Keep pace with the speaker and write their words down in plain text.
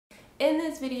In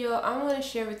this video, I want to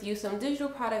share with you some digital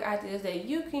product ideas that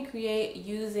you can create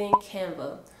using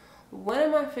Canva. One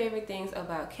of my favorite things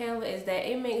about Canva is that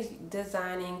it makes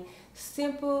designing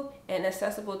simple and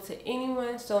accessible to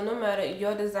anyone. So no matter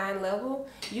your design level,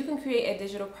 you can create a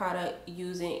digital product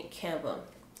using Canva.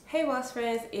 Hey boss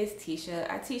friends, it's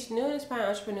Tisha. I teach new and aspiring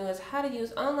entrepreneurs how to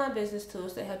use online business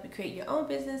tools to help you create your own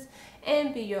business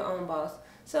and be your own boss.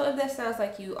 So if that sounds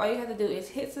like you, all you have to do is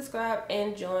hit subscribe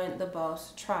and join the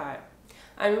boss tribe.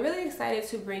 I'm really excited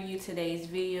to bring you today's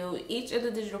video. Each of the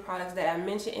digital products that I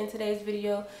mentioned in today's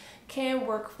video can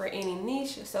work for any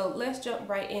niche. So let's jump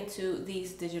right into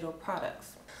these digital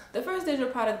products. The first digital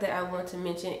product that I want to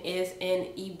mention is an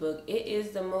ebook. It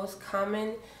is the most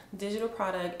common digital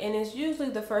product and it's usually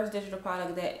the first digital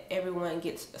product that everyone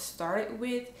gets started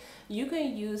with. You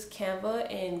can use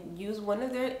Canva and use one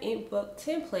of their ebook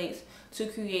templates to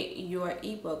create your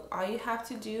ebook. All you have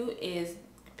to do is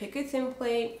pick a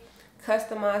template,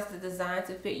 customize the design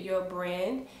to fit your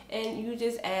brand, and you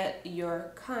just add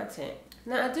your content.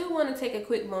 Now, I do want to take a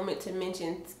quick moment to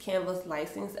mention Canva's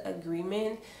license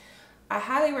agreement. I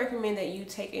highly recommend that you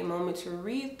take a moment to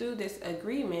read through this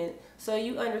agreement so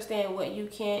you understand what you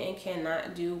can and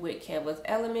cannot do with Canva's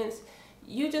elements.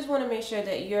 You just want to make sure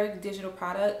that your digital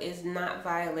product is not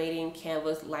violating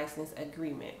Canva's license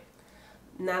agreement.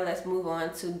 Now let's move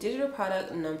on to digital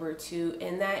product number 2,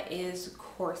 and that is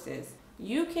courses.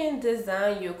 You can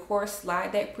design your course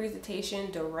slide deck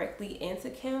presentation directly into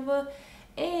Canva,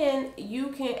 and you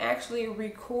can actually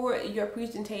record your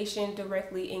presentation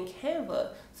directly in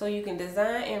Canva. So you can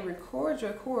design and record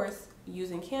your course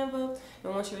using Canva,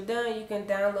 and once you're done, you can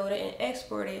download it and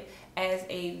export it as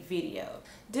a video.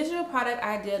 Digital product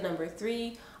idea number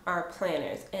 3 are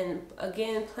planners, and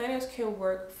again, planners can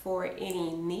work for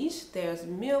any niche. There's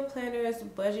meal planners,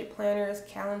 budget planners,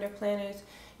 calendar planners.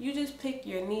 You just pick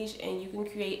your niche and you can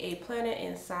create a planner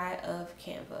inside of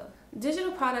Canva.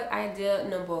 Digital product idea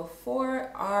number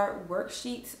 4 are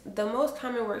worksheets. The most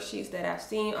common worksheets that I've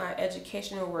seen are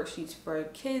educational worksheets for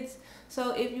kids.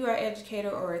 So if you are an educator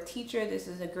or a teacher, this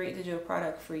is a great digital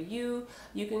product for you.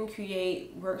 You can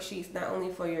create worksheets not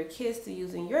only for your kids to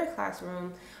use in your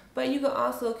classroom, but you can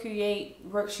also create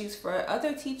worksheets for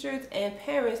other teachers and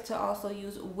parents to also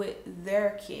use with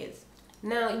their kids.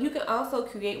 Now, you can also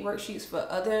create worksheets for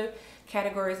other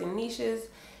categories and niches.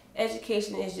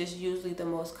 Education is just usually the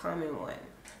most common one.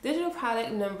 Digital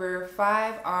product number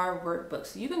 5 are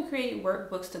workbooks. You can create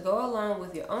workbooks to go along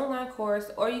with your online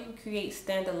course, or you can create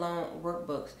standalone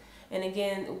workbooks. And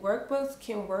again, workbooks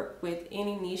can work with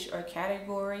any niche or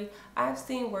category. I've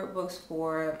seen workbooks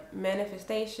for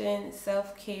manifestation,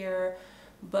 self-care,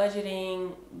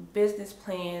 budgeting, business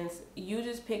plans. You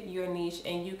just pick your niche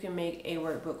and you can make a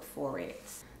workbook for it.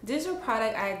 Digital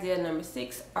product idea number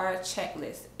 6 are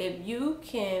checklists. If you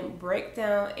can break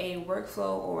down a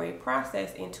workflow or a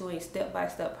process into a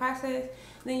step-by-step process,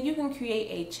 then you can create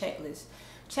a checklist.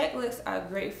 Checklists are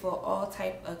great for all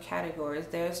type of categories.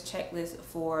 There's checklists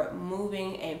for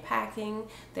moving and packing.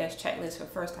 There's checklists for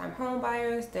first-time home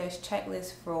buyers. There's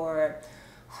checklists for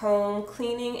home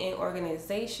cleaning and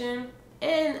organization.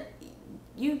 And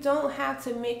you don't have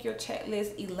to make your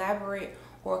checklist elaborate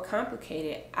or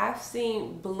complicated. I've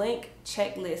seen blank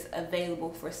checklists available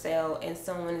for sale, and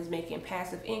someone is making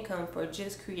passive income for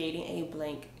just creating a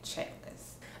blank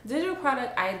checklist. Digital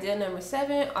product idea number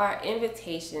 7 are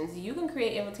invitations. You can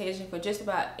create invitations for just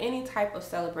about any type of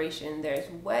celebration. There's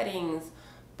weddings,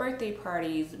 birthday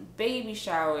parties, baby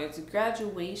showers,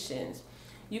 graduations.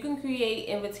 You can create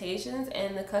invitations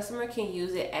and the customer can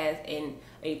use it as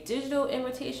a digital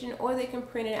invitation, or they can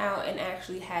print it out and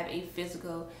actually have a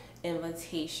physical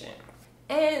invitation.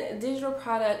 And digital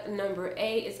product number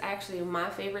 8 is actually my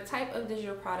favorite type of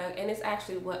digital product, and it's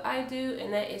actually what I do,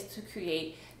 and that is to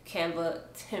create Canva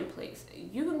templates.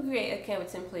 You can create a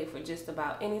Canva template for just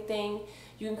about anything.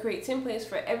 You can create templates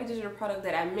for every digital product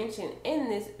that I mentioned in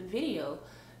this video.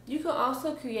 You can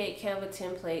also create Canva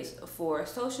templates for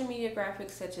social media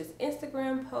graphics such as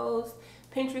Instagram posts,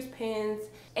 Pinterest pins,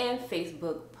 and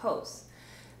Facebook posts.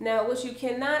 Now, what you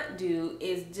cannot do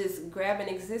is just grab an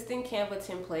existing Canva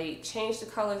template, change the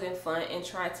colors and font, and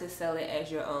try to sell it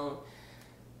as your own.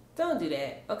 Don't do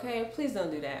that, okay? Please don't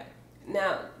do that.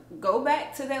 Now, go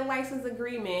back to that license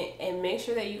agreement and make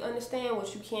sure that you understand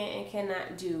what you can and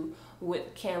cannot do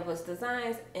with Canva's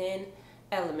designs and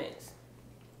elements.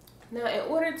 Now, in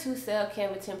order to sell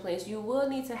Canva templates, you will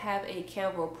need to have a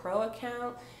Canva Pro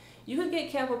account. You can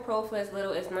get Canva Pro for as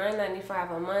little as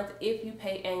 $9.95 a month if you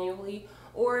pay annually,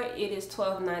 or it is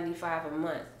 $12.95 a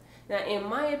month. Now, in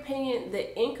my opinion,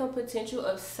 the income potential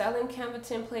of selling Canva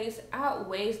templates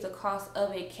outweighs the cost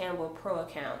of a Canva Pro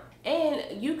account.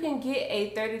 And you can get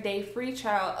a 30-day free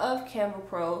trial of Canva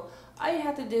Pro. All you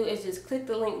have to do is just click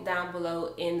the link down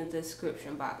below in the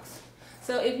description box.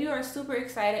 So if you are super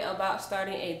excited about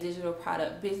starting a digital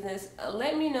product business,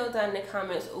 let me know down in the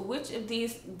comments which of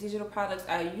these digital products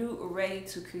are you ready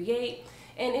to create.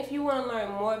 And if you want to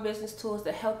learn more business tools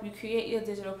to help you create your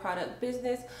digital product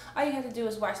business, all you have to do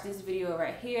is watch this video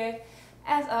right here.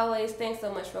 As always, thanks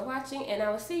so much for watching, and I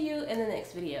will see you in the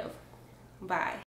next video. Bye.